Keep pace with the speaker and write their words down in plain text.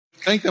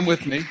Thank them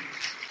with me.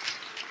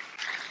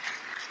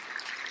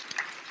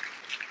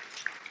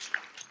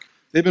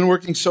 They've been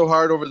working so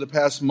hard over the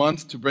past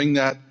month to bring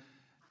that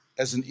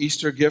as an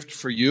Easter gift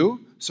for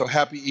you. So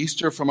happy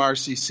Easter from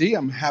RCC.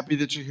 I'm happy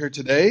that you're here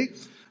today.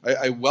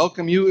 I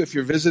welcome you if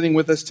you're visiting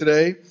with us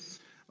today.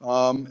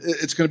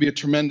 It's going to be a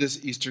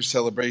tremendous Easter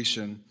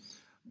celebration.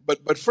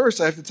 But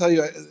first, I have to tell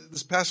you,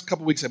 this past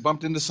couple weeks, I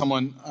bumped into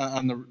someone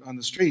on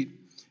the street,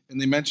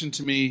 and they mentioned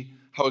to me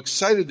how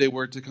excited they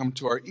were to come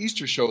to our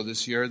Easter show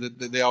this year,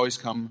 that they always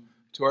come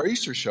to our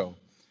Easter show.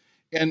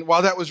 And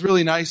while that was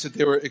really nice that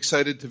they were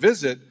excited to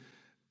visit,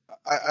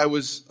 I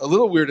was a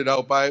little weirded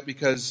out by it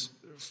because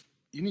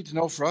you need to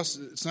know, for us,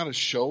 it's not a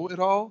show at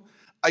all.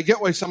 I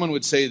get why someone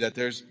would say that.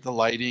 There's the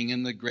lighting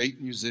and the great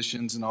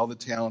musicians and all the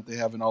talent they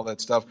have and all that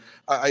stuff.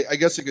 I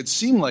guess it could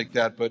seem like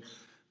that, but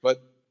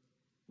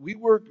we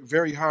work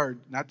very hard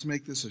not to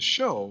make this a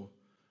show,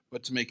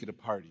 but to make it a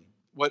party.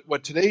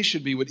 What today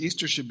should be, what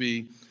Easter should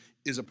be,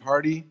 is a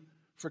party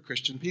for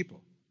Christian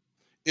people.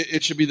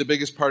 It should be the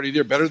biggest party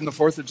there, better than the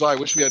 4th of July. I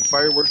wish we had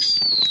fireworks.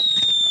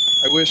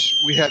 I wish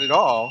we had it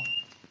all.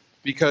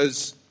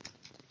 Because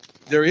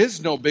there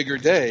is no bigger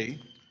day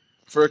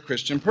for a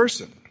Christian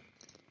person.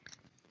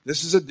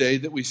 This is a day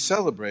that we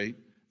celebrate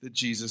that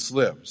Jesus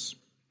lives.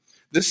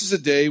 This is a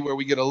day where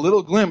we get a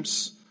little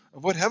glimpse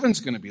of what heaven's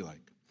going to be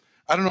like.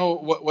 I don't know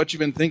what you've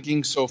been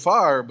thinking so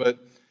far, but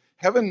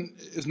heaven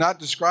is not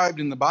described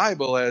in the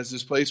Bible as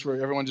this place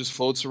where everyone just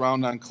floats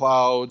around on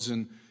clouds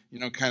and,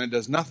 kind of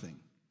does nothing.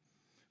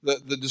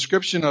 The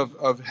description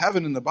of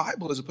heaven in the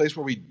Bible is a place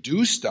where we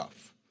do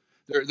stuff.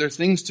 There are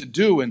things to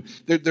do, and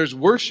there's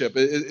worship.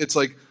 It's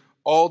like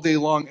all day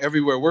long,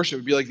 everywhere worship. It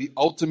would be like the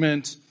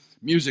ultimate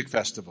music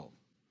festival,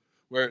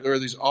 where there are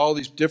all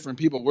these different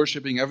people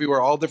worshiping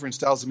everywhere, all different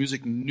styles of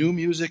music,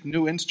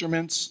 new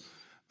instruments.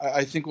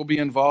 I think will be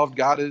involved.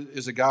 God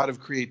is a God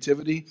of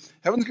creativity.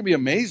 Heaven's going to be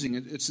amazing.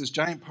 It's this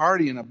giant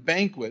party and a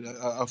banquet,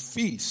 a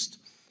feast.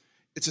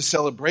 It's a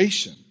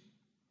celebration.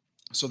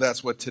 So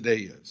that's what today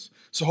is.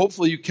 So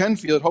hopefully you can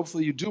feel it.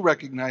 Hopefully you do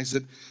recognize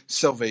that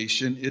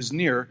salvation is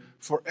near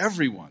for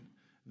everyone.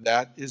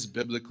 That is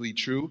biblically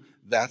true.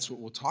 That's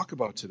what we'll talk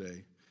about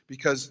today.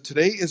 Because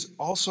today is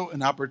also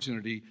an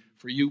opportunity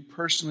for you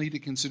personally to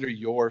consider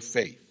your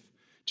faith.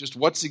 Just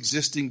what's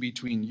existing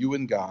between you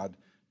and God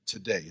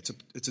today.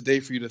 It's a day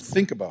for you to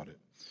think about it.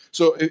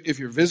 So if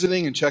you're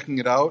visiting and checking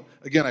it out,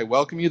 again, I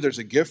welcome you. There's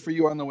a gift for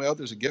you on the way out.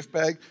 There's a gift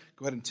bag.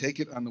 Go ahead and take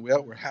it on the way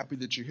out. We're happy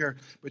that you're here.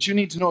 But you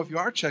need to know, if you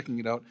are checking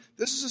it out,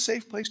 this is a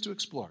safe place to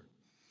explore.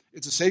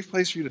 It's a safe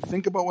place for you to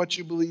think about what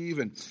you believe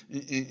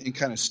and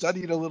kind of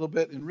study it a little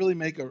bit and really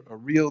make a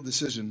real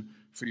decision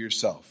for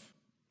yourself.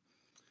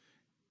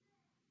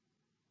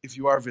 If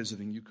you are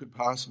visiting, you could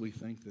possibly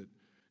think that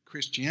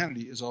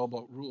Christianity is all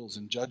about rules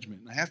and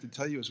judgment. And I have to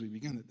tell you as we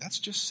begin that that's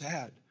just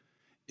sad.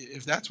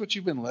 If that's what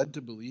you've been led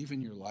to believe in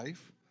your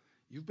life,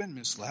 you've been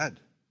misled.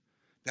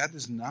 That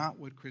is not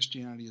what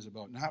Christianity is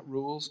about. Not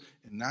rules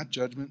and not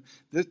judgment.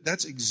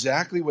 That's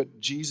exactly what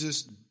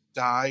Jesus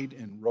died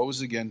and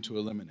rose again to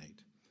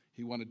eliminate.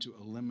 He wanted to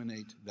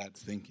eliminate that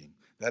thinking.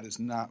 That is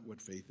not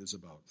what faith is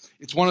about.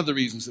 It's one of the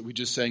reasons that we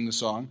just sang the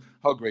song,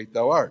 How Great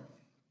Thou Art.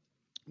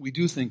 We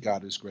do think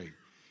God is great.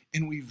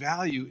 And we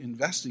value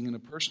investing in a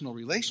personal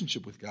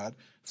relationship with God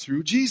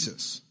through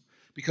Jesus.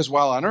 Because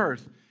while on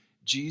earth,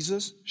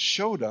 Jesus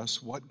showed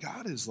us what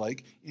God is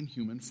like in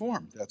human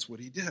form. That's what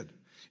he did.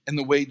 And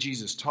the way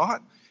Jesus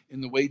taught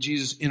and the way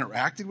Jesus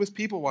interacted with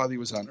people while he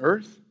was on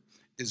earth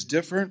is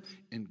different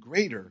and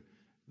greater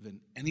than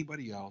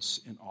anybody else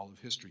in all of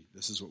history.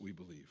 This is what we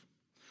believe.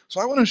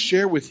 So I want to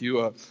share with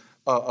you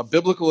a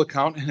biblical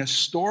account, an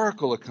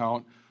historical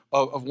account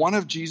of one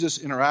of Jesus'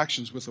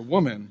 interactions with a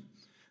woman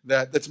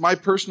that's my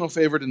personal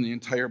favorite in the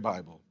entire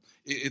Bible.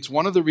 It's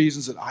one of the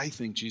reasons that I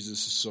think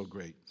Jesus is so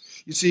great.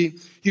 You see,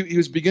 he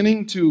was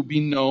beginning to be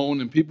known,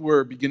 and people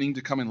were beginning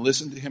to come and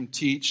listen to him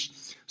teach.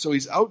 So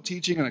he's out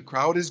teaching, and a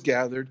crowd is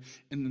gathered.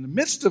 And in the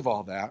midst of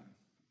all that,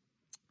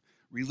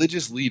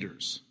 religious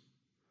leaders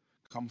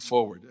come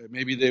forward.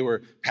 Maybe they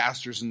were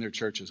pastors in their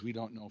churches. We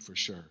don't know for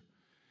sure.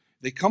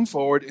 They come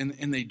forward,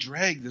 and they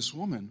drag this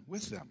woman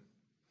with them.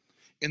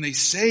 And they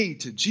say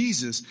to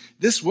Jesus,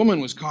 this woman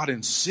was caught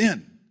in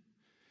sin.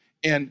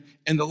 And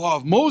the law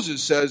of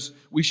Moses says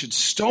we should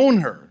stone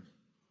her.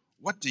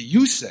 What do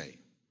you say?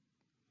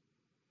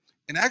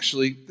 And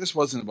actually, this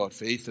wasn't about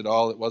faith at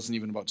all. It wasn't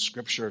even about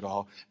Scripture at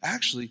all.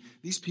 Actually,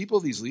 these people,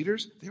 these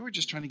leaders, they were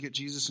just trying to get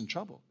Jesus in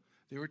trouble.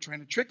 They were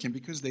trying to trick him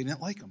because they didn't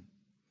like him.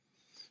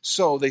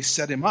 So they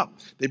set him up.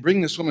 They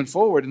bring this woman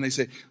forward and they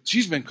say,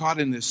 she's been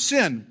caught in this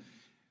sin.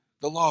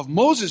 The law of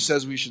Moses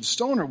says we should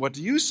stone her. What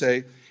do you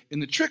say?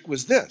 And the trick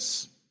was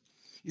this.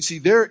 You see,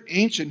 their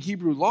ancient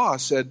Hebrew law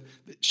said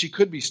that she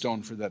could be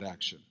stoned for that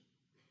action.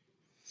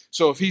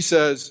 So if he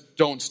says,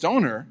 don't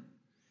stone her,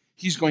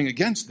 he's going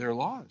against their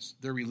laws,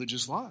 their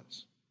religious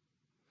laws.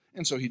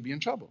 And so he'd be in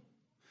trouble.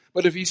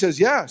 But if he says,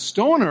 yeah,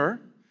 stone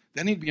her,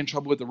 then he'd be in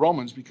trouble with the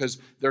Romans because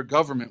their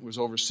government was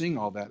overseeing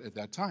all that at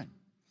that time.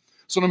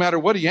 So no matter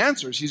what he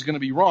answers, he's going to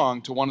be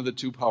wrong to one of the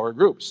two power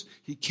groups.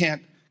 He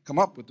can't come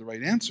up with the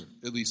right answer.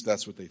 At least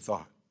that's what they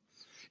thought.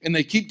 And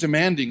they keep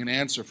demanding an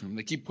answer from him.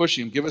 They keep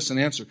pushing him, give us an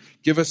answer,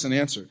 give us an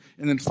answer.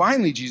 And then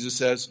finally Jesus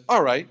says,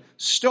 all right,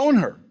 stone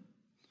her.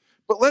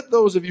 But let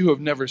those of you who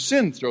have never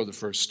sinned throw the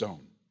first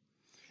stone.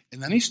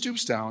 And then he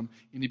stoops down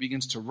and he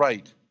begins to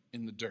write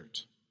in the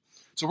dirt.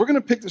 So we're going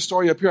to pick the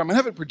story up here. I'm going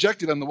to have it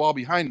projected on the wall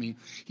behind me.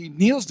 He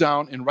kneels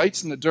down and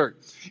writes in the dirt.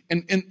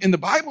 And the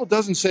Bible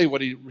doesn't say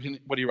what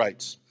he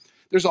writes.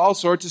 There's all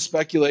sorts of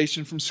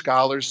speculation from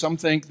scholars. Some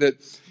think that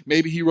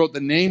maybe he wrote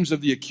the names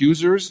of the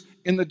accusers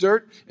in the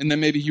dirt, and then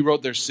maybe he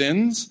wrote their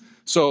sins,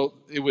 so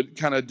it would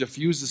kind of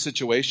diffuse the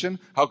situation.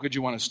 How could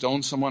you want to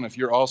stone someone if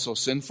you're also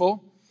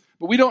sinful?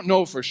 But we don't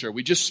know for sure.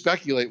 We just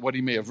speculate what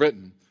he may have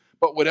written.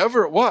 But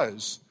whatever it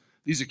was,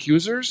 these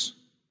accusers,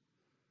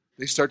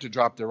 they start to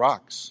drop their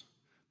rocks.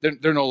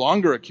 They're no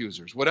longer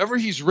accusers. Whatever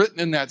he's written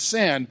in that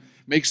sand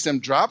makes them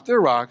drop their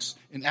rocks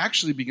and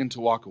actually begin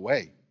to walk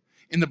away.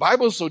 And the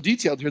Bible is so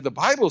detailed here. The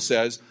Bible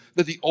says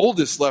that the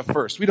oldest left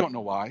first. We don't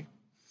know why.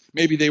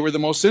 Maybe they were the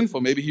most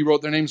sinful. Maybe he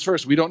wrote their names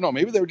first. We don't know.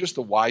 Maybe they were just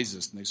the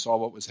wisest and they saw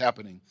what was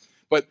happening.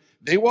 But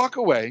they walk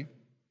away,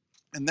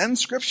 and then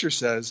Scripture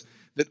says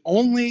that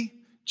only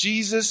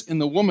Jesus and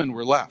the woman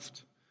were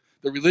left.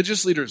 The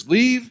religious leaders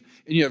leave,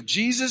 and you have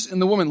Jesus and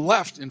the woman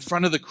left in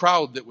front of the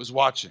crowd that was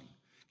watching.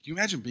 Can you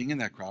imagine being in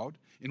that crowd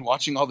and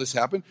watching all this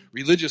happen?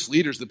 Religious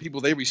leaders, the people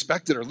they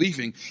respected, are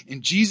leaving,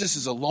 and Jesus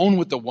is alone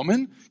with the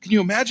woman? Can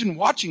you imagine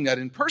watching that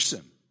in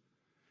person?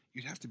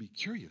 You'd have to be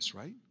curious,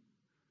 right?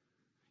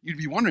 You'd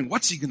be wondering,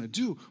 what's he going to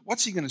do?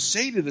 What's he going to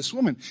say to this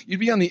woman? You'd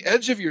be on the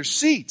edge of your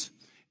seat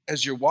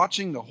as you're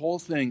watching the whole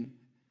thing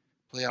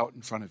play out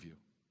in front of you.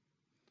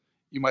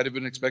 You might have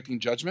been expecting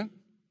judgment,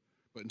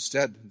 but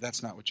instead,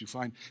 that's not what you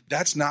find.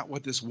 That's not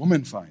what this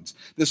woman finds.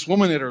 This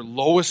woman at her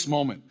lowest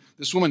moment,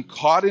 this woman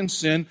caught in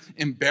sin,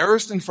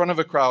 embarrassed in front of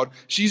a crowd,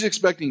 she's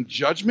expecting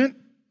judgment,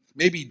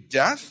 maybe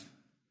death,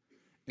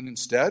 and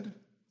instead,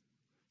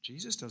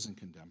 Jesus doesn't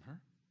condemn her.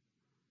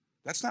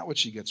 That's not what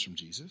she gets from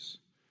Jesus.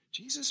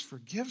 Jesus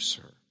forgives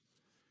her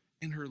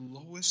in her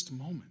lowest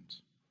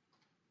moment.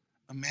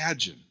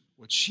 Imagine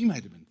what she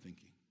might have been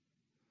thinking.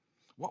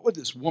 What would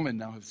this woman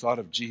now have thought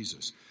of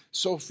Jesus?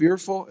 So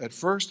fearful at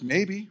first,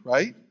 maybe,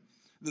 right?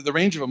 The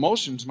range of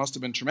emotions must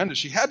have been tremendous.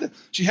 She had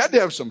to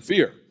have some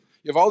fear.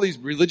 You have all these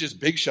religious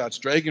big shots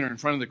dragging her in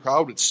front of the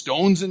crowd with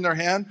stones in their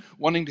hand,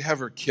 wanting to have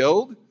her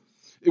killed.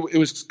 It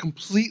was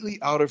completely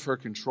out of her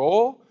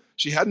control.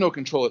 She had no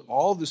control at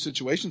all of the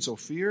situation, so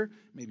fear,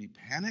 maybe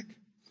panic.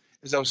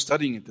 As I was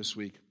studying it this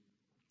week,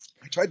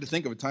 I tried to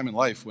think of a time in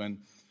life when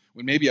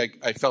maybe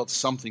I felt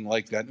something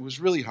like that. It was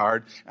really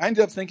hard. I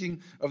ended up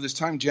thinking of this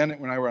time Janet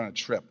and I were on a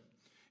trip.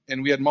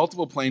 And we had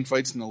multiple plane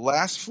fights, and the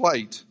last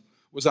flight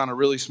was on a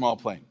really small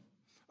plane.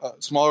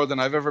 Smaller than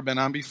I've ever been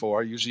on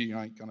before. Usually,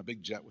 on a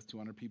big jet with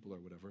 200 people or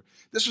whatever.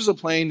 This was a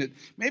plane that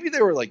maybe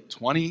there were like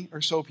 20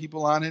 or so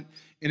people on it.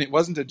 And it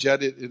wasn't a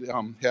jet. It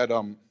had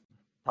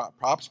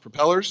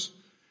propellers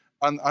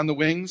on the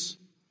wings.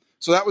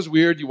 So that was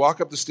weird. You walk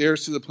up the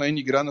stairs to the plane,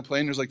 you get on the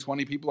plane, there's like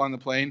 20 people on the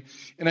plane.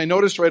 And I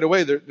noticed right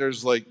away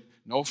there's like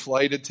no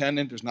flight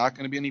attendant, there's not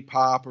going to be any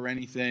pop or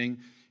anything.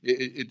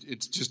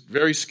 It's just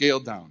very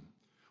scaled down.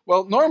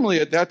 Well, normally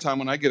at that time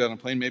when I get on a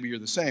plane, maybe you're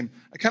the same,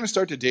 I kind of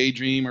start to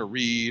daydream or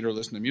read or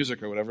listen to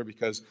music or whatever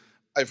because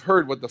I've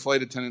heard what the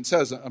flight attendant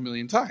says a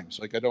million times.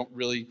 Like I don't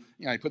really,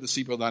 I put the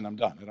seatbelt on, I'm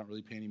done. I don't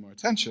really pay any more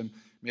attention.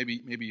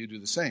 Maybe you do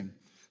the same.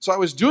 So I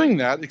was doing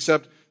that,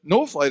 except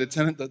no flight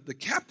attendant, the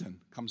captain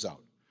comes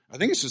out. I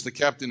think it's just the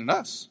captain and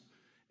us.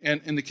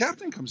 And the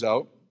captain comes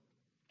out,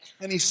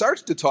 and he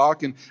starts to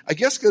talk, and I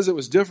guess because it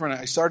was different,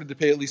 I started to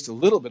pay at least a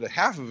little bit,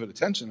 half of it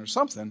attention or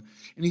something.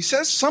 And he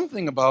says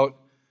something about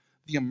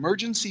the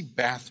emergency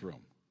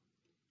bathroom.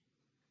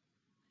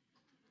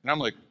 And I'm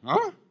like,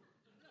 huh?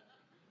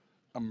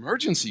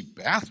 Emergency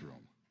bathroom?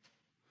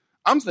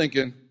 I'm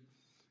thinking,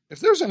 if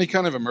there's any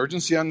kind of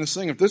emergency on this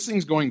thing, if this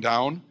thing's going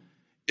down,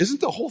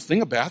 isn't the whole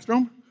thing a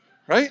bathroom?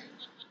 Right?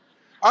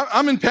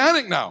 I'm in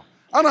panic now.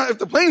 If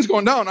the plane's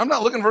going down, I'm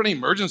not looking for any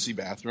emergency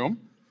bathroom.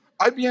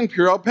 I'd be in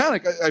pure out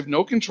panic. I have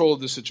no control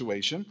of the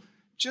situation,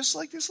 just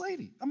like this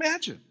lady.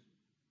 Imagine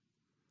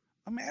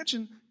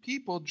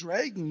people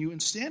dragging you and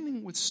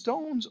standing with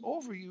stones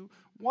over you,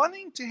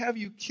 wanting to have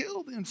you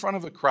killed in front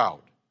of a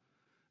crowd.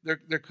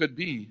 There could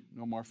be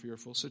no more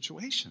fearful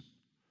situation.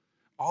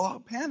 All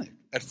out panic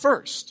at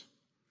first.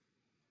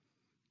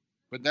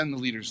 But then the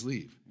leaders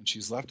leave, and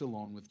she's left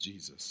alone with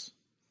Jesus.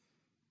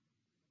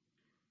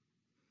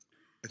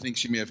 I think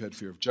she may have had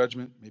fear of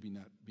judgment, maybe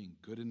not being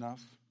good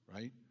enough,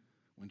 right?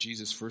 When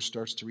Jesus first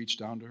starts to reach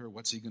down to her,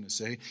 what's he going to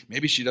say?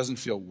 Maybe she doesn't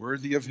feel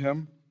worthy of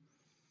him.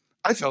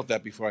 I felt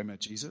that before I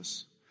met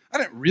Jesus. I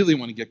didn't really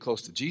want to get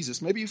close to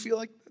Jesus. Maybe you feel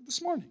like that this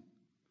morning.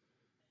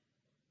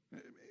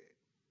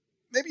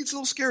 Maybe it's a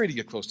little scary to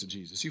get close to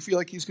Jesus. You feel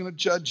like he's going to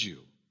judge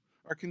you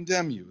or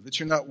condemn you, that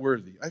you're not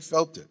worthy. I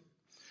felt it.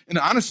 And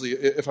honestly,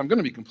 if I'm going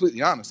to be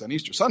completely honest, on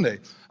Easter Sunday,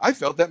 I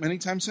felt that many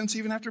times since,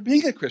 even after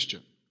being a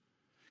Christian.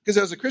 Because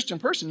as a Christian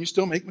person, you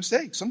still make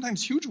mistakes,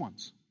 sometimes huge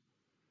ones.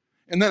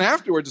 And then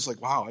afterwards, it's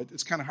like, wow,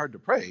 it's kind of hard to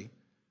pray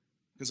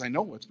because I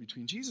know what's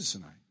between Jesus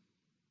and I.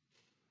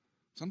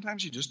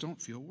 Sometimes you just don't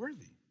feel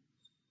worthy.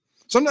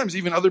 Sometimes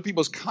even other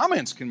people's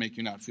comments can make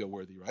you not feel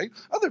worthy, right?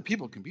 Other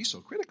people can be so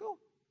critical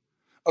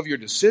of your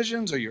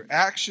decisions or your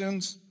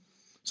actions.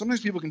 Sometimes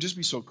people can just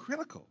be so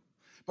critical.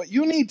 But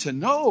you need to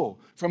know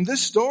from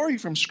this story,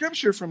 from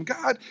Scripture, from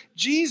God,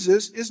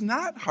 Jesus is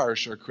not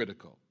harsh or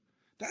critical.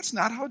 That's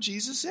not how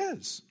Jesus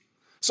is.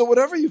 So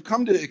whatever you've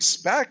come to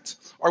expect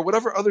or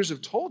whatever others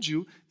have told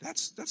you,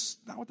 that's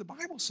not what the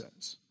Bible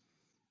says.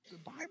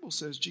 The Bible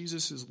says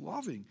Jesus is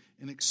loving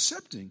and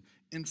accepting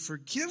and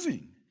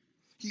forgiving.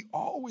 He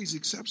always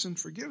accepts and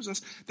forgives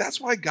us.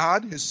 That's why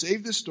God has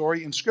saved this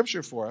story in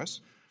Scripture for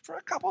us for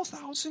a couple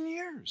thousand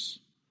years.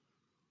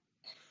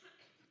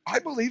 I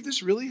believe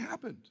this really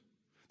happened.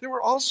 There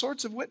were all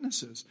sorts of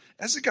witnesses.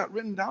 As it got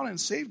written down and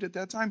saved at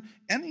that time,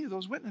 any of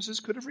those witnesses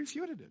could have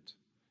refuted it,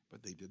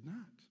 but they did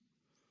not.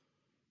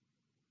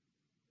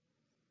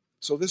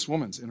 So this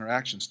woman's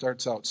interaction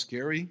starts out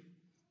scary,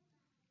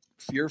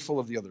 fearful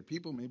of the other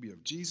people, maybe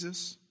of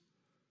Jesus,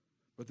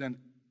 but then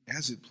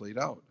as it played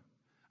out,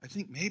 I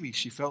think maybe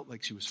she felt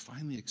like she was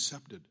finally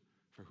accepted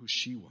for who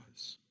she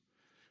was,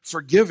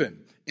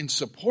 forgiven and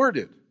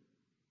supported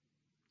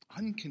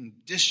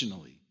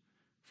unconditionally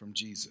from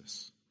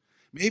Jesus.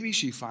 Maybe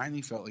she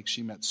finally felt like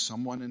she met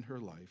someone in her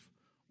life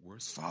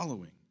worth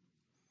following.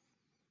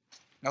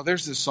 Now,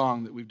 there's this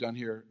song that we've done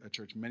here at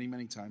church many,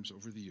 many times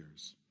over the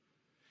years.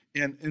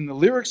 And in the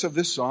lyrics of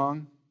this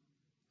song,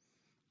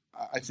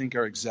 I think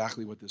are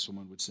exactly what this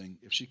woman would sing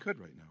if she could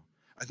right now.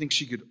 I think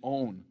she could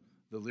own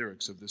the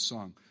lyrics of this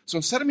song. So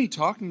instead of me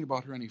talking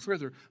about her any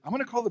further, I'm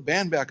going to call the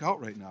band back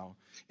out right now,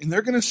 and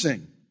they're going to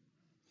sing.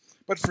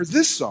 But for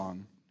this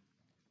song,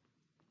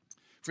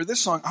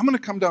 I'm going to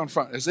come down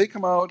front. As they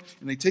come out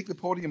and they take the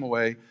podium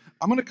away,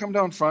 I'm going to come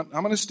down front.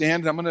 I'm going to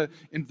stand, and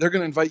they're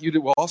going to invite you to,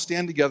 we'll all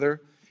stand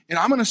together, and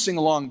I'm going to sing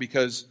along,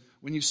 because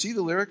when you see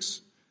the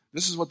lyrics,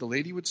 this is what the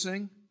lady would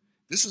sing.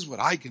 This is what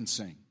I can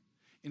sing.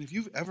 And if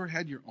you've ever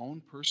had your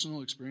own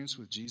personal experience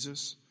with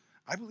Jesus,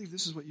 I believe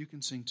this is what you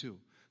can sing too.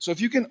 So if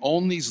you can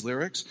own these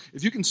lyrics,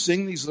 if you can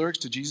sing these lyrics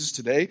to Jesus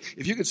today,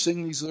 if you could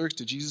sing these lyrics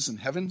to Jesus in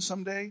heaven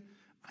someday,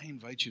 I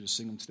invite you to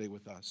sing them today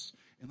with us.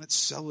 And let's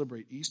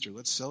celebrate Easter.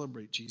 Let's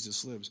celebrate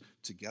Jesus lives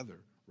together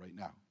right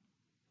now.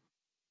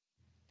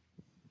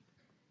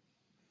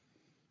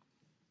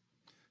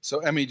 So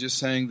Emmy just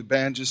sang, the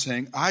band just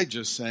sang, I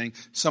just sang,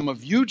 some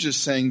of you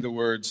just sang the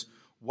words,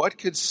 what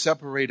could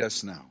separate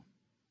us now?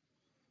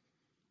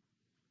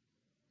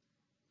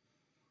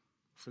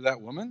 For that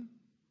woman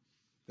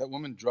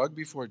drugged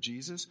before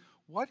Jesus,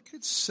 what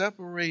could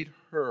separate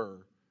her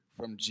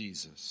from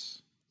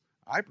Jesus?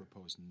 I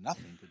propose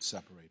nothing could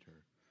separate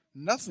her.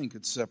 Nothing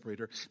could separate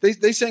her.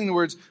 They sang the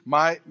words,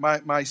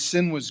 my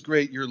sin was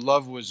great, your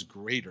love was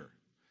greater.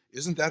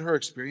 Isn't that her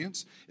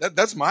experience?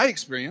 That's my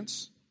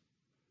experience.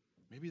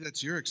 Maybe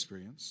that's your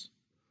experience.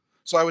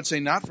 So I would say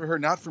not for her,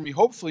 not for me,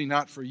 hopefully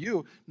not for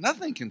you.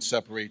 Nothing can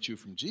separate you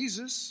from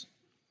Jesus.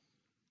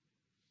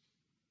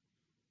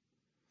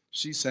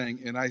 She sang,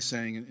 and I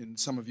sang, and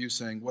some of you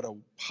sang, what a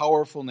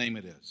powerful name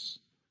it is.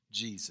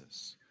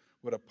 Jesus.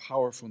 What a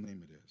powerful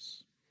name it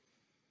is.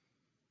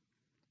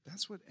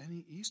 That's what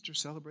any Easter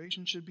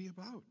celebration should be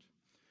about.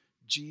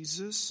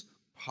 Jesus'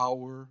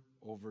 power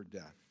over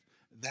death.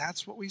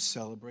 That's what we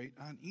celebrate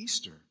on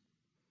Easter.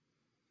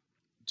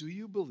 Do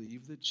you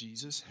believe that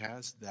Jesus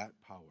has that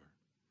power?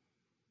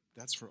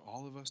 That's for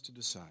all of us to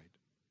decide.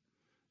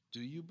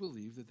 Do you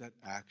believe that that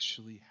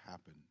actually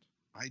happened?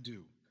 I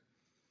do.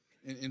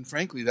 And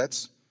frankly,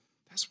 that's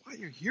why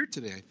you're here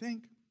today, I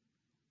think.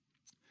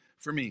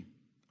 For me,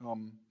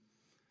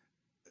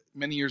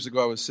 many years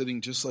ago, I was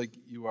sitting just like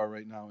you are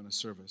right now in a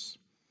service.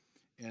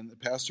 And the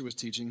pastor was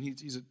teaching.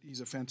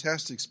 He's a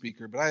fantastic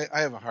speaker, but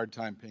I have a hard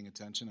time paying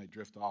attention. I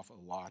drift off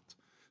a lot.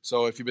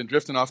 So if you've been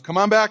drifting off, come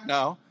on back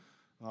now.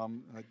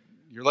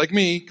 You're like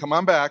me. Come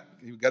on back.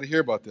 You've got to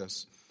hear about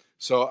this.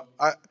 So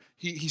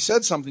he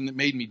said something that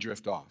made me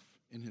drift off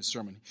in his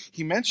sermon.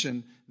 He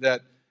mentioned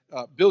that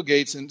Bill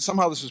Gates, and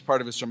somehow this was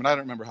part of his sermon, I don't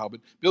remember how, but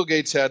Bill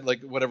Gates had,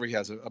 like, whatever he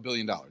has, $1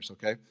 billion,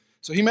 okay?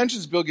 So he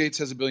mentions Bill Gates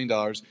has $1 billion,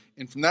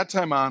 and from that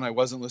time on, I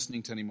wasn't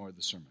listening to any more of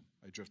the sermon.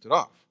 I drifted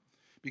off.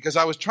 Because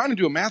I was trying to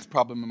do a math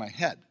problem in my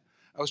head.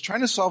 I was trying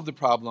to solve the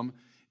problem,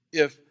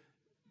 if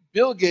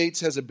Bill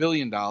Gates has $1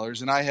 billion,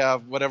 and I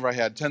have, whatever I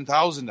had,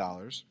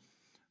 $10,000,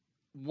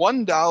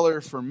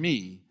 $1 for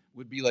me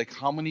would be like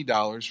how many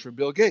dollars for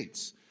Bill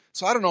Gates?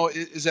 So I don't know,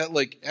 is that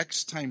like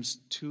X times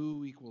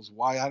 2 equals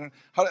Y? I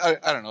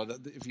don't know.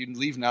 If you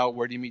leave now,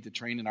 where do you meet the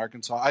train in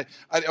Arkansas?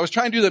 I was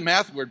trying to do the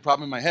math word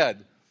problem in my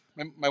head.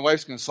 My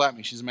wife's going to slap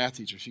me. She's a math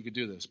teacher. She could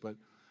do this. But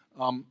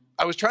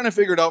I was trying to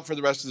figure it out for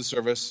the rest of the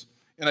service,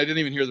 and I didn't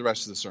even hear the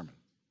rest of the sermon.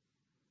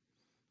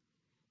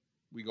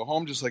 We go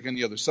home just like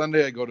any other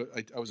Sunday.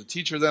 I was a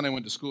teacher then. I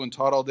went to school and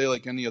taught all day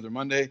like any other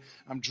Monday.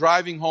 I'm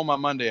driving home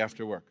on Monday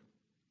after work,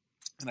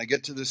 and I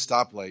get to this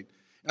stoplight.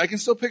 And I can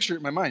still picture it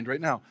in my mind right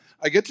now.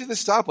 I get to the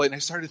stoplight, and I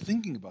started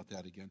thinking about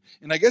that again.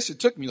 And I guess it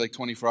took me like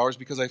 24 hours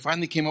because I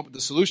finally came up with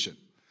the solution.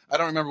 I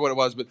don't remember what it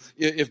was, but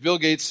if Bill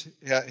Gates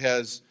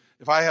has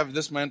if I have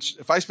this much,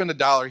 if I spend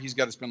 $1, he's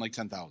got to spend like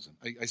 10,000.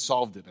 I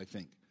solved it, I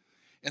think.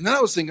 And then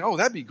I was thinking, oh,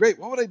 that'd be great.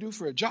 What would I do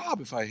for a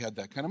job if I had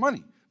that kind of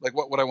money? Like,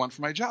 what would I want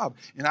for my job?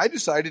 And I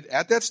decided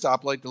at that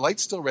stoplight, the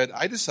light's still red,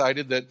 I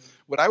decided that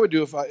what I would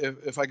do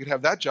if I could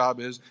have that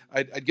job is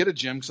I'd get a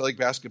gym, because I like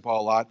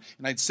basketball a lot,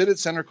 and I'd sit at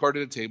center court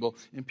at a table,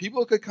 and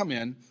people could come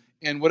in,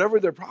 and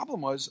whatever their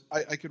problem was,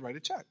 I could write a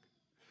check.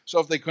 So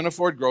if they couldn't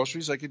afford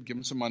groceries, I could give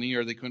them some money,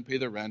 or they couldn't pay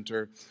their rent,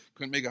 or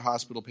couldn't make a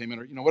hospital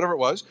payment, or whatever it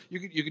was,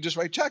 you could just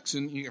write checks,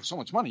 and you have so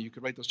much money, you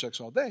could write those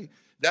checks all day.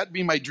 That'd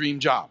be my dream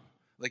job,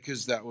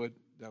 because that would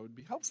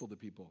be helpful to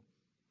people.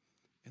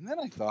 And then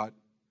I thought,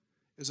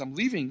 as I'm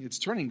leaving, it's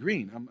turning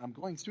green. I'm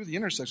going through the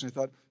intersection. I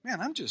thought, man,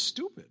 I'm just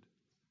stupid.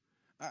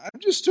 I'm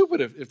just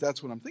stupid if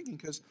that's what I'm thinking,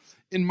 because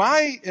in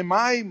my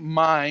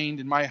mind,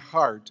 in my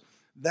heart,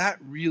 that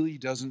really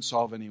doesn't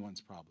solve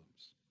anyone's problems.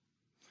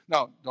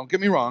 Now, don't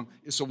get me wrong.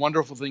 It's a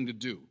wonderful thing to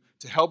do.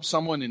 To help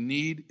someone in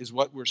need is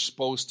what we're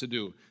supposed to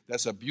do.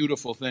 That's a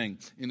beautiful thing,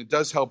 and it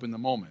does help in the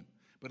moment.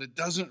 But it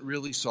doesn't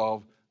really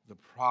solve the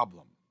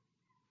problem.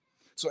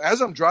 So as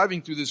I'm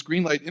driving through this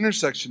green light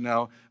intersection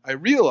now, I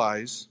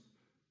realize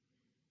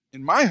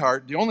in my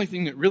heart, the only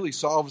thing that really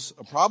solves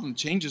a problem,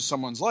 changes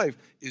someone's life,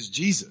 is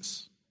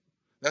Jesus.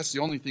 That's the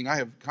only thing I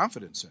have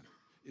confidence in,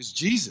 is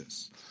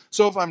Jesus.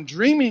 So if I'm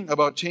dreaming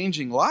about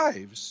changing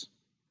lives,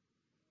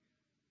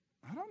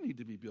 I don't need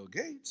to be Bill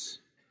Gates.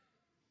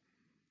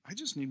 I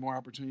just need more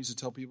opportunities to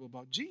tell people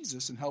about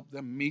Jesus and help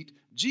them meet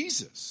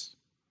Jesus.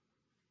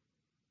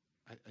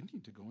 I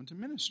need to go into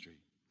ministry.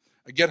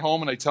 I get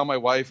home and I tell my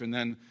wife, and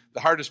then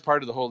the hardest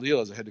part of the whole deal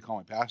is I had to call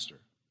my pastor.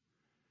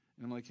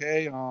 And I'm like,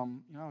 hey,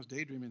 I was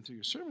daydreaming through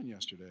your sermon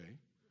yesterday,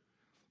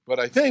 but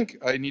I think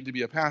I need to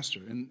be a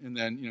pastor. And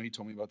then, he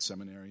told me about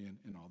seminary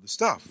and all this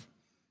stuff.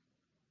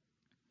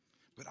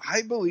 But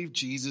I believe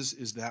Jesus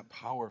is that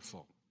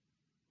powerful.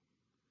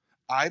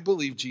 I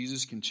believe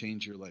Jesus can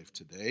change your life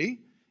today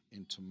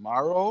and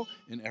tomorrow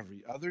and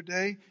every other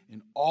day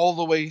and all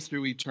the way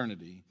through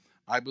eternity.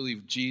 I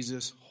believe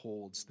Jesus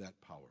holds that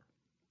power.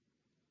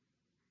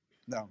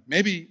 Now,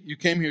 maybe you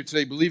came here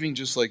today believing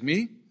just like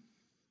me.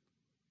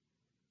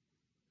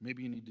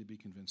 Maybe you need to be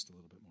convinced a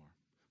little bit more.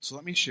 So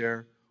let me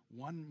share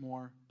one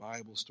more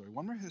Bible story,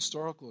 one more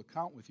historical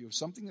account with you of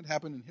something that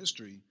happened in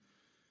history.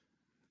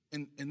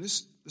 And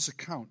this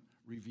account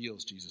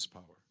reveals Jesus'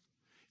 power.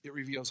 It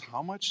reveals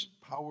how much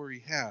power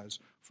he has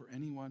for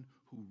anyone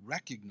who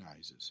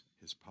recognizes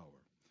his power.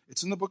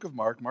 It's in the book of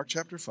Mark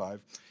chapter 5,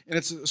 and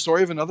it's a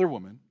story of another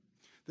woman.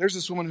 There's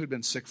this woman who had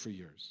been sick for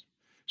years.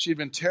 She had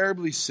been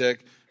terribly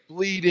sick,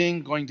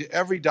 bleeding, going to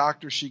every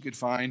doctor she could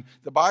find.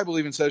 The Bible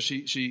even says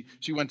she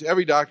went to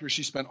every doctor.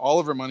 She spent all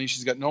of her money.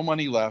 She's got no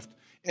money left,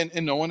 and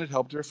no one had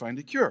helped her find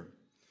a cure.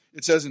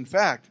 It says, in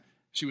fact,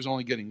 she was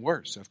only getting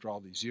worse after all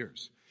these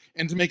years.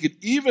 And to make it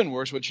even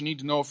worse, what you need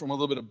to know from a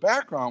little bit of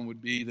background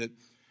would be that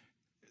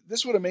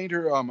this would have made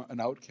her an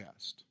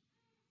outcast.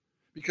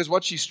 Because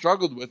what she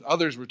struggled with,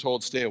 others were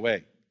told, stay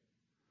away.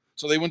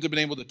 So they wouldn't have been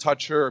able to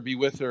touch her or be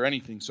with her or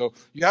anything. So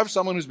you have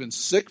someone who's been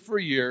sick for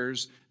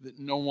years that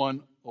no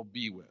one will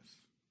be with.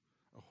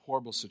 A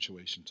horrible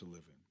situation to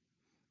live in.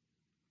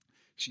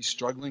 She's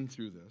struggling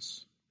through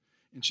this,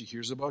 and she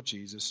hears about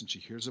Jesus, and she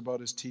hears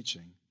about his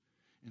teaching,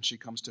 and she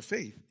comes to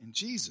faith in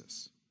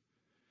Jesus.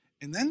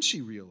 And then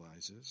she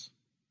realizes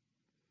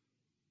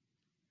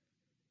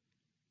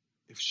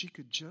if she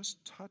could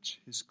just touch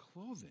his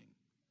clothing,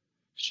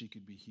 she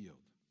could be healed.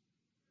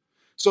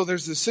 So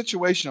there's this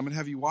situation, I'm going to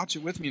have you watch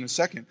it with me in a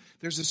second.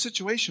 There's this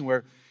situation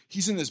where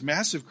he's in this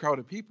massive crowd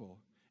of people,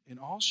 and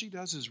all she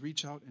does is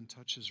reach out and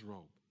touch his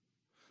robe.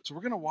 So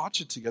we're going to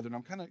watch it together, and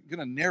I'm kind of going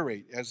to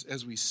narrate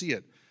as we see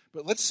it.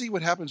 But let's see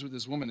what happens with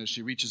this woman as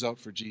she reaches out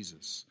for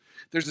Jesus.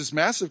 There's this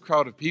massive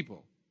crowd of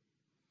people,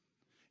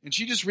 and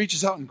she just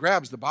reaches out and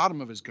grabs the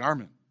bottom of his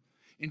garment.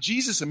 And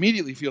Jesus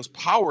immediately feels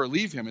power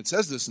leave him. It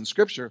says this in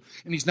Scripture,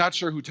 and he's not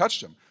sure who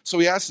touched him. So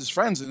he asks his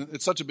friends, and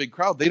it's such a big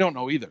crowd, they don't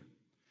know either.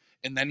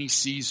 And then he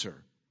sees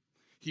her.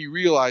 He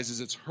realizes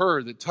it's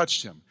her that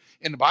touched him.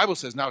 And the Bible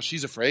says now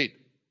she's afraid.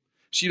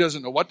 She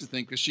doesn't know what to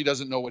think because she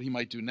doesn't know what he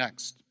might do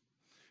next.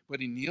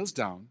 But he kneels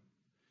down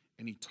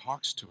and he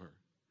talks to her.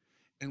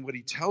 And what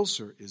he tells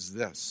her is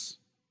this: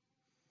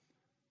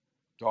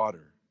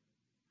 daughter,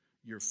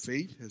 your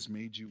faith has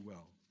made you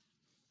well.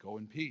 Go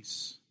in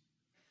peace.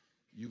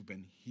 You've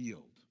been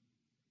healed.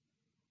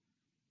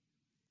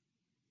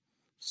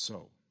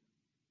 So,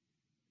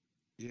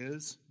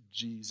 is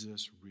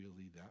Jesus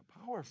really that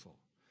powerful?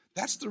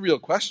 That's the real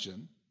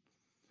question.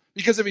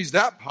 Because if he's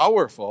that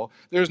powerful,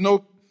 there's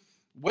no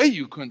way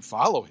you couldn't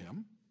follow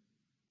him.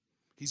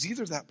 He's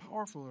either that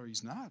powerful or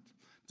he's not.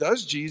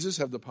 Does Jesus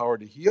have the power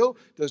to heal?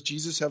 Does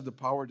Jesus have the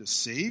power to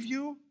save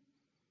you?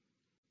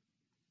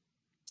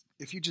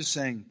 If you just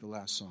sang the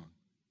last song,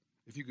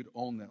 if you could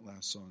own that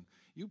last song,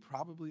 you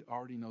probably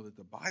already know that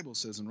the Bible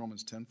says in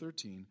Romans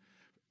 10:13,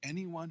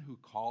 anyone who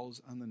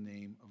calls on the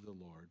name of the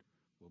Lord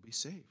will be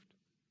saved.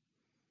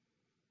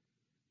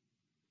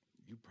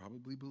 You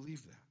probably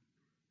believe that.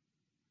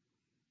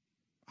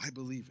 I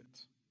believe it.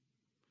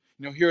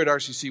 Here at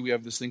RCC, we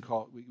have this thing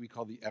we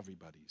call the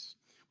Everybody's.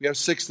 We have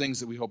 6 things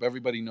that we hope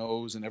everybody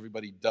knows and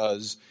everybody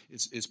does.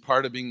 It's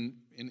part of being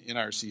in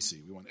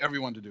RCC. We want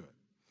everyone to do it.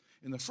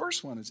 And the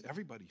first one is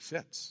everybody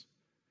fits.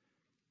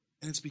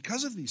 And it's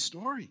because of these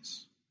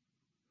stories.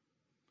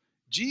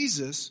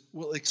 Jesus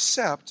will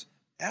accept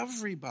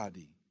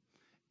everybody.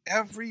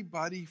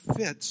 Everybody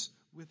fits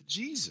with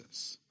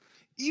Jesus.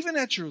 Even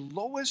at your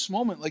lowest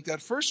moment, like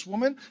that first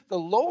woman, the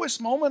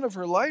lowest moment of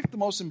her life, the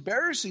most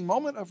embarrassing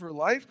moment of her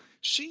life,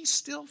 she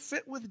still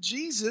fit with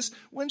Jesus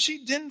when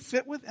she didn't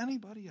fit with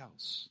anybody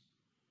else.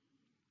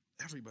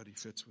 Everybody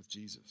fits with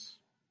Jesus.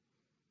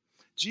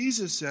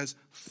 Jesus says,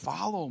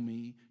 follow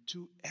me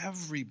to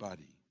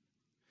everybody.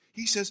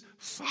 He says,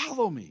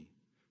 follow me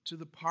to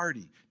the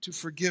party, to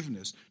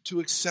forgiveness, to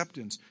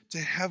acceptance, to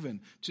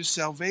heaven, to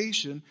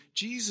salvation.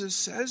 Jesus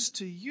says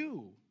to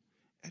you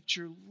at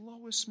your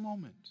lowest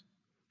moment,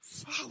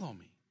 follow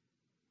me.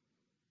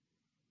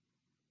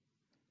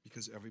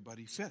 Because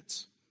everybody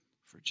fits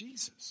for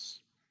Jesus.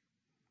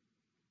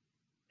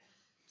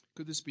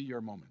 Could this be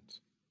your moment?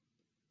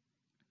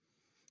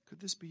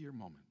 Could this be your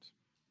moment?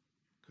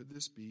 Could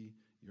this be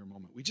your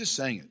moment? We just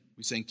sang it.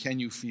 We sang, can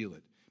you feel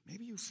it?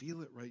 Maybe you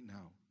feel it right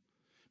now.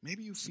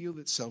 Maybe you feel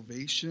that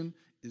salvation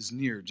is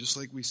near, just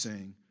like we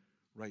sang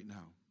right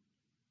now.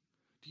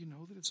 Do you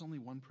know that it's only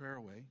one prayer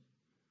away?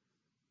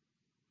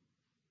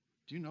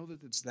 Do you know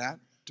that it's that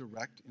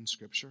direct in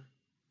Scripture?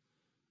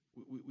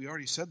 We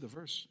already said the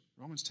verse,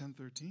 Romans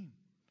 10:13.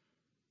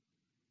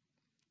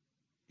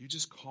 You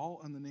just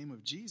call on the name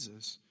of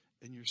Jesus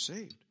and you're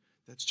saved.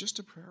 That's just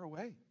a prayer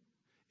away.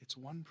 It's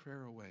one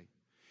prayer away.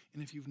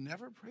 And if you've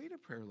never prayed a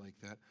prayer like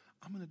that,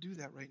 I'm going to do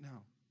that right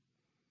now.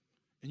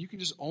 And you can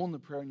just own the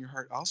prayer in your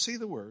heart. I'll say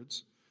the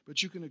words,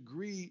 but you can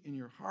agree in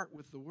your heart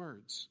with the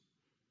words.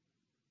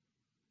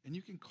 And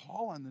you can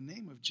call on the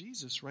name of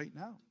Jesus right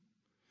now.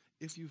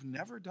 If you've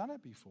never done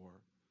it before,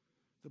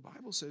 the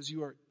Bible says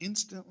you are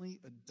instantly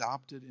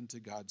adopted into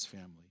God's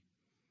family.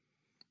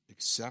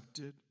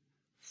 Accepted,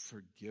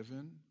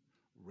 forgiven,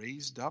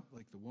 raised up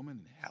like the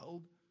woman and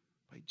held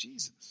by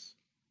Jesus.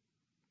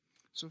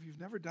 So if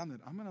you've never done that,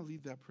 I'm going to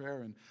lead that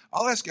prayer, and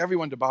I'll ask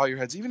everyone to bow your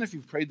heads. Even if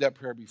you've prayed that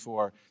prayer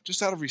before,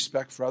 just out of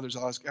respect for others,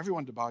 I'll ask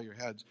everyone to bow your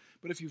heads.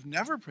 But if you've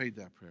never prayed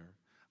that prayer,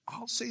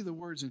 I'll say the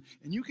words, and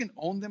you can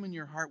own them in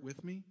your heart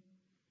with me,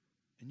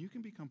 and you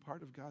can become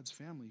part of God's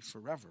family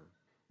forever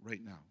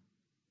right now.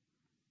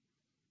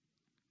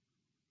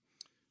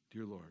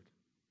 Dear Lord,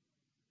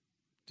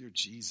 dear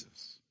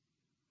Jesus,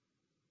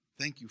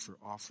 thank you for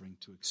offering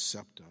to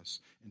accept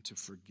us and to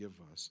forgive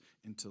us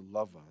and to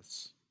love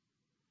us.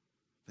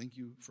 Thank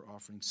you for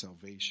offering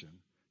salvation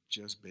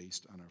just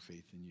based on our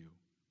faith in you.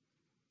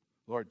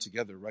 Lord,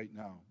 together right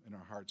now in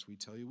our hearts, we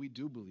tell you we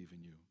do believe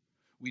in you.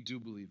 We do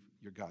believe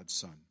you're God's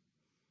Son.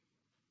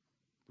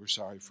 We're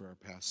sorry for our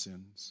past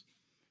sins.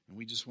 And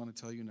we just want to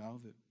tell you now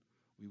that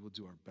we will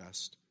do our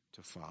best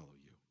to follow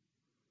you.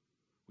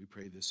 We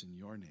pray this in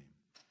your name.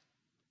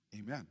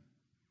 Amen.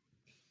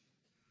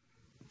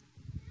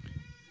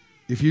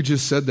 If you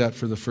just said that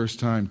for the first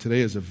time,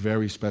 today is a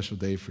very special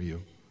day for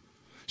you.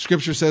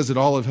 Scripture says that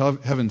all of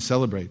heaven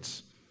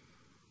celebrates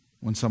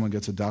when someone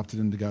gets adopted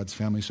into God's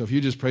family. So if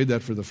you just prayed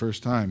that for the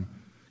first time,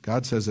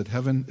 God says that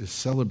heaven is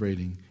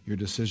celebrating your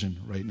decision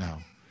right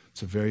now.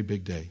 It's a very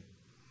big day.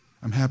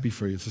 I'm happy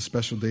for you. It's a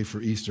special day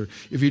for Easter.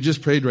 If you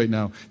just prayed right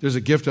now, there's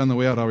a gift on the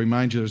way out. I'll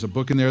remind you, there's a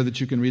book in there that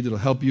you can read that will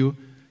help you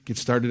get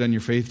started on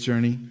your faith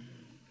journey.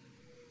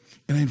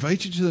 And I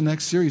invite you to the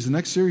next series. The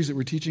next series that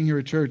we're teaching here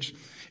at church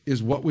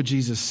is What Would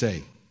Jesus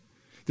Say?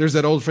 There's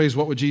that old phrase,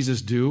 what would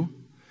Jesus do?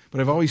 But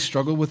I've always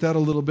struggled with that a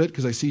little bit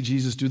because I see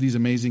Jesus do these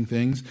amazing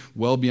things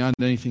well beyond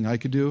anything I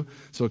could do.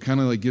 So it kind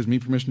of gives me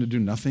permission to do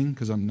nothing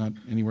because I'm not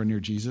anywhere near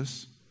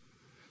Jesus.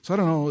 So I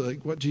don't know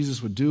what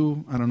Jesus would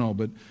do. I don't know.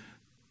 But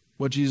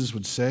what Jesus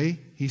would say,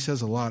 he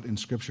says a lot in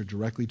Scripture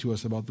directly to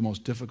us about the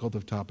most difficult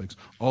of topics,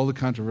 all the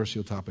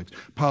controversial topics,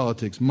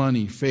 politics,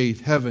 money, faith,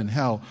 heaven,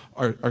 hell,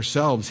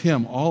 ourselves,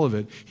 him, all of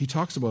it. He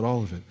talks about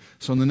all of it.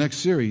 So in the next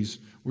series,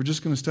 we're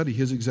just going to study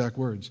his exact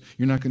words.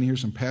 You're not going to hear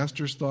some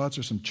pastor's thoughts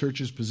or some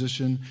church's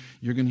position.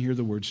 You're going to hear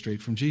the words straight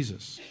from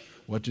Jesus.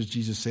 What does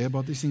Jesus say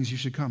about these things? You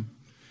should come.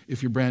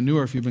 If you're brand new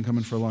or if you've been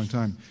coming for a long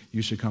time,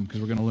 you should come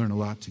because we're going to learn a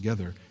lot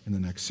together in the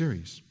next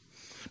series.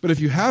 But if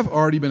you have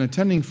already been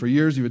attending for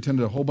years, you've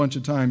attended a whole bunch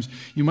of times,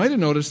 you might have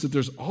noticed that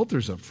there's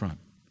altars up front.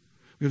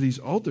 We have these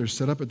altars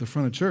set up at the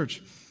front of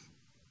church.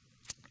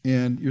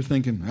 And you're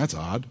thinking, that's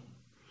odd.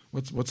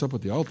 What's up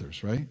with the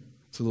altars, right?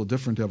 It's a little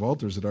different to have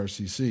altars at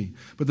RCC.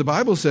 But the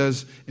Bible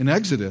says in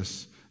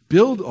Exodus,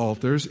 build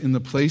altars in the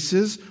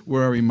places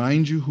where I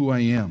remind you who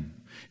I am,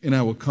 and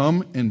I will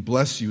come and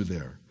bless you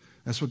there.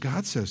 That's what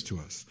God says to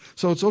us.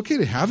 So it's okay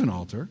to have an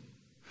altar.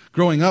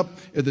 Growing up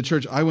at the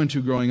church I went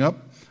to growing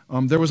up,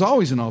 there was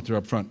always an altar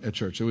up front at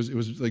church. It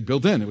was like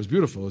built in. It was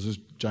beautiful. It was this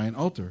giant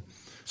altar.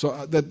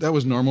 So that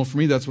was normal for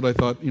me. That's what I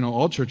thought,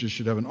 all churches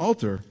should have an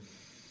altar.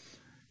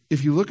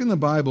 If you look in the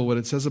Bible, what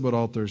it says about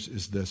altars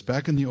is this.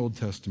 Back in the Old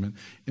Testament,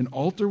 an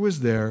altar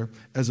was there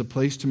as a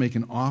place to make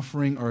an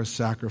offering or a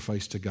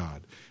sacrifice to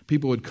God.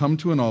 People would come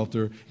to an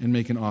altar and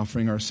make an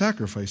offering or a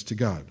sacrifice to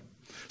God.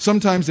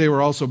 Sometimes they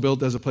were also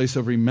built as a place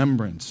of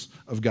remembrance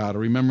of God, a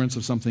remembrance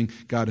of something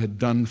God had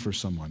done for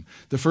someone.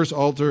 The first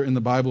altar in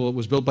the Bible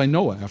was built by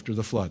Noah after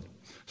the flood,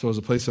 so it was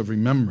a place of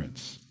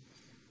remembrance.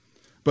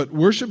 But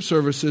worship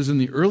services in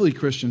the early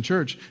Christian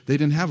church, they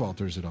didn't have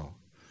altars at all.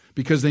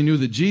 Because they knew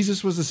that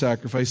Jesus was the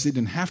sacrifice, they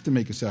didn't have to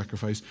make a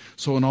sacrifice,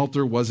 so an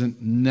altar wasn't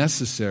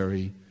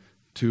necessary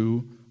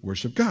to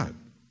worship God.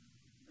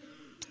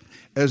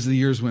 As the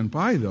years went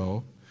by,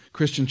 though,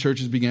 Christian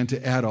churches began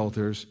to add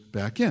altars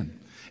back in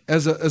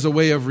as a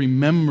way of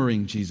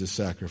remembering Jesus'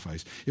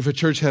 sacrifice. If a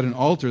church had an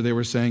altar, they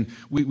were saying,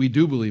 we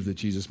do believe that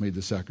Jesus made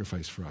the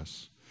sacrifice for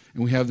us.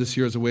 And we have this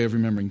here as a way of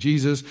remembering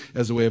Jesus,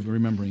 as a way of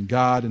remembering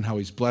God and how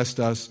he's blessed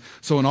us.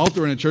 So an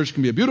altar in a church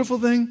can be a beautiful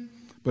thing,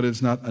 but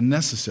it's not a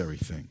necessary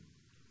thing.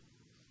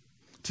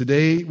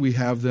 Today, we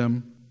have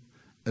them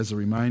as a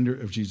reminder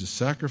of Jesus'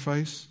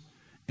 sacrifice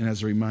and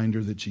as a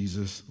reminder that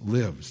Jesus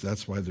lives.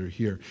 That's why they're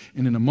here.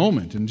 And in a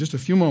moment, in just a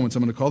few moments,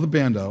 I'm going to call the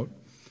band out,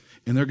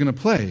 and they're going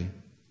to play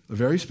a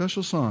very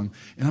special song,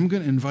 and I'm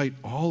going to invite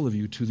all of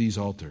you to these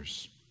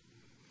altars.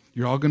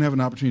 You're all going to have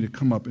an opportunity to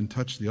come up and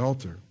touch the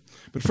altar.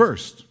 But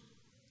first,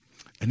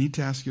 I need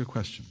to ask you a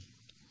question.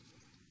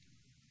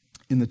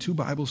 In the two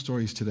Bible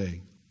stories today,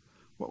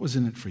 what was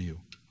in it for you?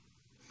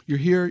 You're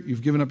here,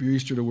 you've given up your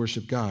Easter to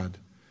worship God.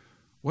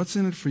 What's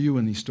in it for you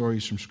in these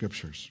stories from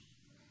Scriptures?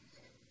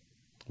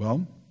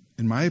 Well,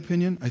 in my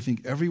opinion, I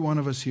think every one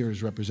of us here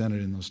is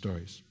represented in those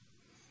stories.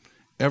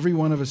 Every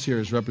one of us here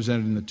is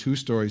represented in the two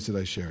stories that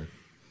I shared.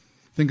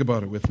 Think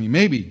about it with me.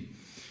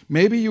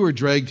 Maybe you were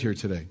dragged here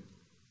today.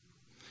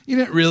 You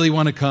didn't really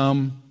want to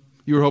come.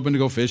 You were hoping to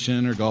go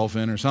fishing or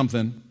golfing or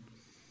something.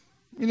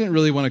 You didn't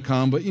really want to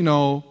come, but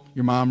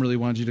your mom really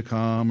wanted you to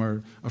come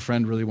or a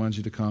friend really wanted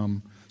you to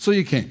come. So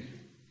you came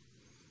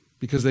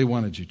because they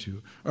wanted you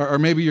to. Or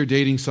maybe you're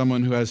dating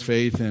someone who has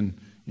faith and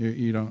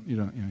you're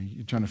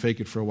trying to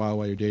fake it for a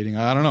while you're dating.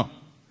 I don't know.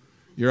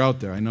 You're out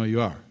there. I know you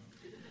are.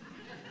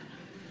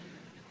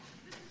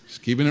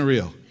 Just keeping it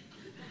real.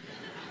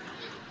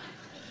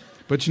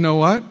 But you know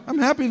what? I'm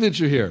happy that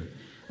you're here.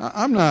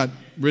 I'm not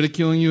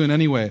ridiculing you in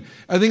any way.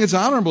 I think it's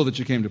honorable that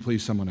you came to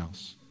please someone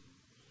else.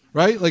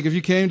 Right? Like if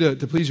you came to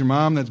please your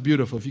mom, that's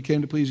beautiful. If you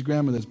came to please your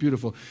grandma, that's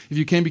beautiful. If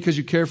you came because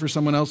you care for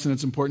someone else and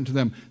it's important to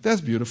them, that's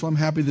beautiful. I'm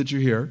happy that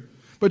you're here.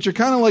 But you're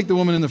kind of like the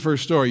woman in the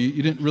first story.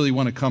 You didn't really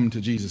want to come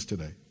to Jesus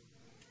today.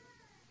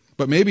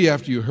 But maybe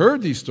after you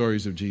heard these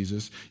stories of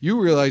Jesus, you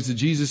realize the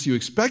Jesus you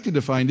expected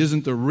to find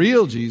isn't the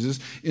real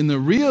Jesus, and the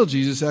real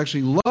Jesus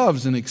actually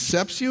loves and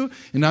accepts you,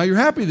 and now you're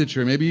happy that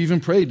you're here. Maybe you even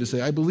prayed to say,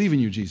 I believe in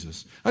you,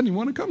 Jesus. I didn't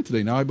want to come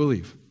today, now I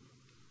believe.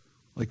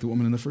 Like the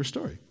woman in the first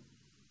story.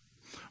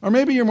 Or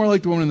maybe you're more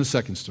like the woman in the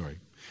second story.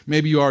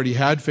 Maybe you already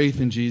had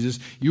faith in Jesus.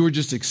 You were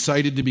just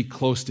excited to be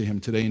close to him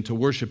today and to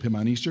worship him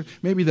on Easter.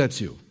 Maybe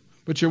that's you.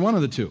 But you're one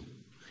of the two.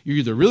 You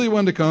either really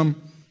wanted to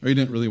come or you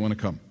didn't really want to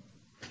come.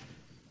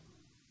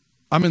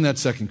 I'm in that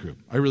second group.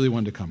 I really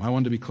wanted to come. I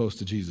wanted to be close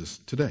to Jesus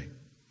today.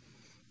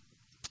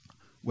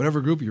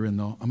 Whatever group you're in,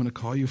 though, I'm going to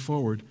call you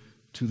forward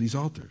to these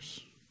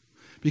altars.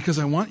 Because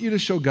I want you to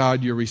show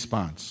God your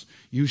response.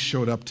 You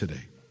showed up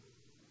today.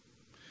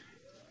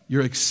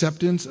 Your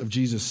acceptance of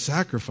Jesus'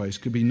 sacrifice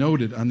could be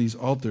noted on these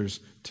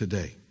altars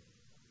today.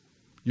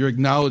 Your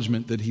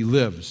acknowledgement that he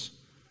lives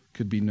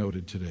could be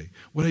noted today.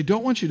 What I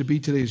don't want you to be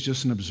today is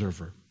just an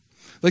observer.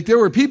 Like there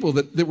were people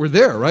that were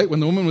there, right? When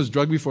the woman was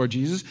drugged before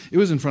Jesus, it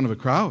was in front of a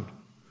crowd.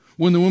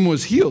 When the woman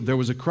was healed, there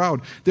was a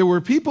crowd. There were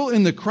people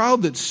in the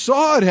crowd that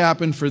saw it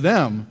happen for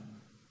them,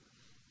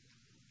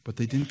 but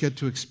they didn't get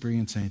to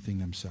experience anything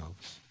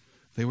themselves.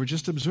 They were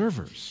just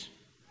observers.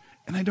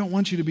 And I don't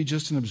want you to be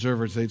just an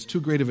observer today. It's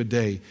too great of a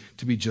day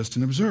to be just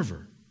an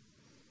observer.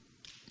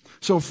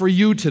 So for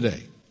you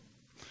today,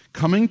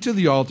 coming to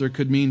the altar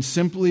could mean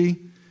simply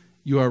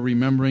you are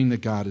remembering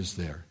that God is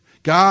there.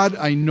 God,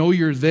 I know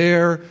you're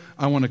there.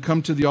 I want to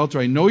come to the altar.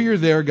 I know you're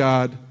there,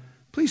 God.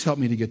 Please help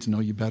me to get to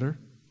know you better.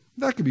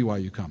 That could be why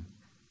you come.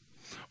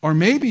 Or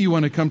maybe you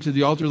want to come to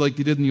the altar like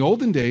they did in the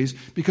olden days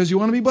because you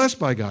want to be blessed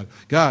by God.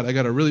 God, I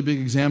got a really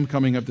big exam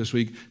coming up this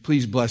week.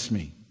 Please bless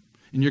me.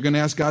 And you're going to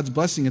ask God's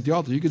blessing at the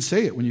altar. You could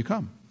say it when you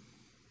come.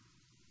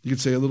 You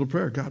could say a little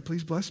prayer. God,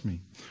 please bless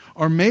me.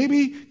 Or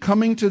maybe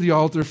coming to the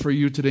altar for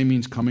you today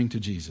means coming to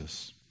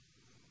Jesus.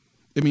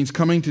 It means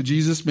coming to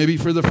Jesus maybe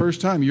for the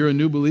first time. You're a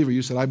new believer.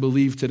 You said, I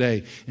believe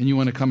today. And you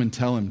want to come and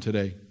tell him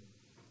today.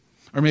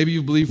 Or maybe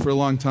you've believed for a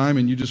long time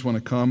and you just want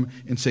to come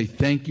and say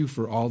thank you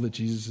for all that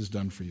Jesus has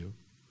done for you.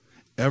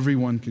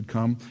 Everyone could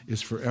come.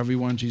 It's for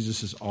everyone.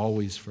 Jesus is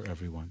always for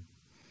everyone.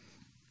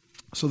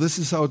 So this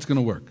is how it's going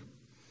to work.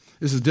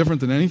 This is different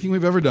than anything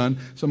we've ever done,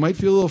 so it might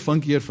feel a little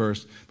funky at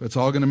first, but it's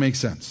all going to make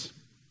sense.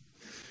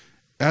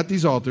 At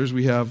these altars,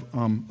 we have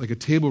like a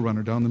table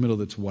runner down the middle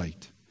that's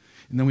white.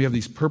 And then we have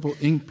these purple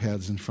ink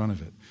pads in front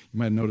of it. You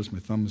might have noticed my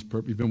thumb is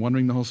purple. You've been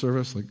wondering the whole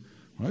service, like,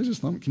 why is this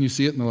thumb? Can you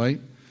see it in the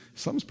light?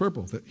 Something's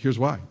purple. Here's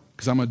why,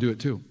 because I'm going to do it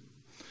too.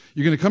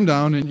 You're going to come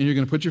down and you're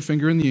going to put your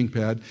finger in the ink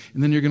pad,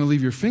 and then you're going to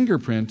leave your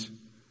fingerprint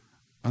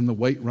on the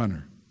white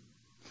runner.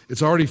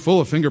 It's already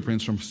full of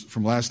fingerprints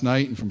from last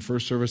night and from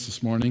first service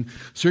this morning.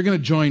 So you're going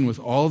to join with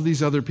all of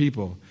these other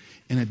people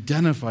and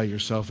identify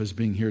yourself as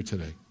being here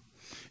today.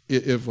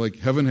 If like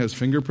heaven has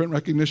fingerprint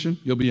recognition,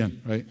 you'll be in,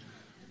 right?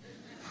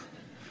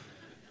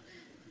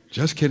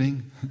 Just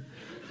kidding.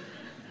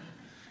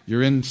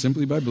 You're in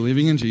simply by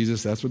believing in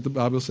Jesus. That's what the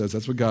Bible says.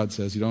 That's what God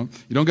says. You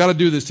don't got to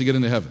do this to get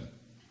into heaven.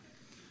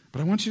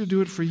 But I want you to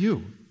do it for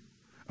you.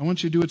 I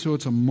want you to do it so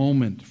it's a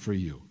moment for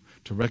you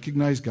to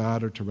recognize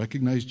God or to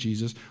recognize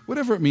Jesus,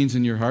 whatever it means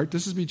in your heart.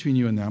 This is between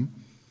you and them.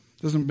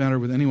 It doesn't matter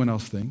what anyone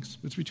else thinks.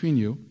 It's between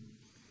you.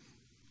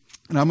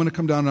 And I'm going to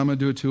come down and I'm going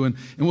to do it too. And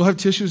we'll have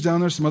tissues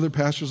down there. Some other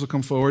pastors will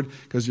come forward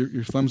because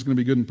your thumb's going to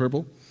be good and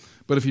purple.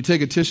 But if you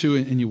take a tissue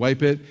and you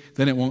wipe it,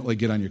 then it won't like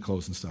get on your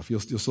clothes and stuff. You'll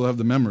still have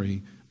the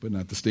memory, but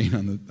not the stain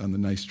on the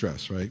nice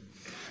dress, right?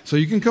 So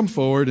you can come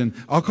forward, and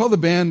I'll call the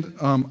band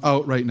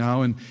out right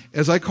now. And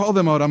as I call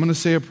them out, I'm going to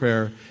say a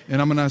prayer,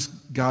 and I'm going to ask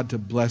God to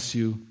bless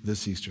you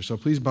this Easter. So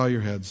please bow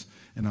your heads,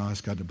 and I'll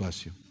ask God to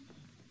bless you.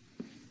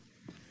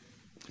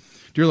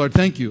 Dear Lord,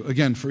 thank you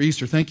again for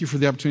Easter. Thank you for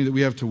the opportunity that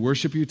we have to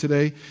worship you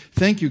today.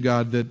 Thank you,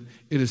 God, that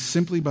it is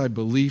simply by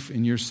belief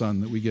in your Son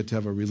that we get to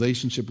have a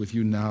relationship with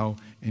you now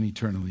and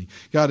eternally.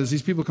 God, as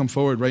these people come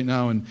forward right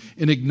now and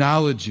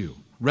acknowledge you,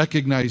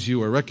 recognize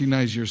you or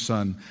recognize your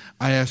Son,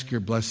 I ask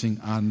your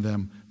blessing on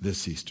them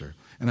this Easter.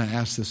 And I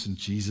ask this in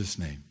Jesus'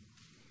 name.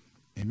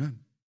 Amen.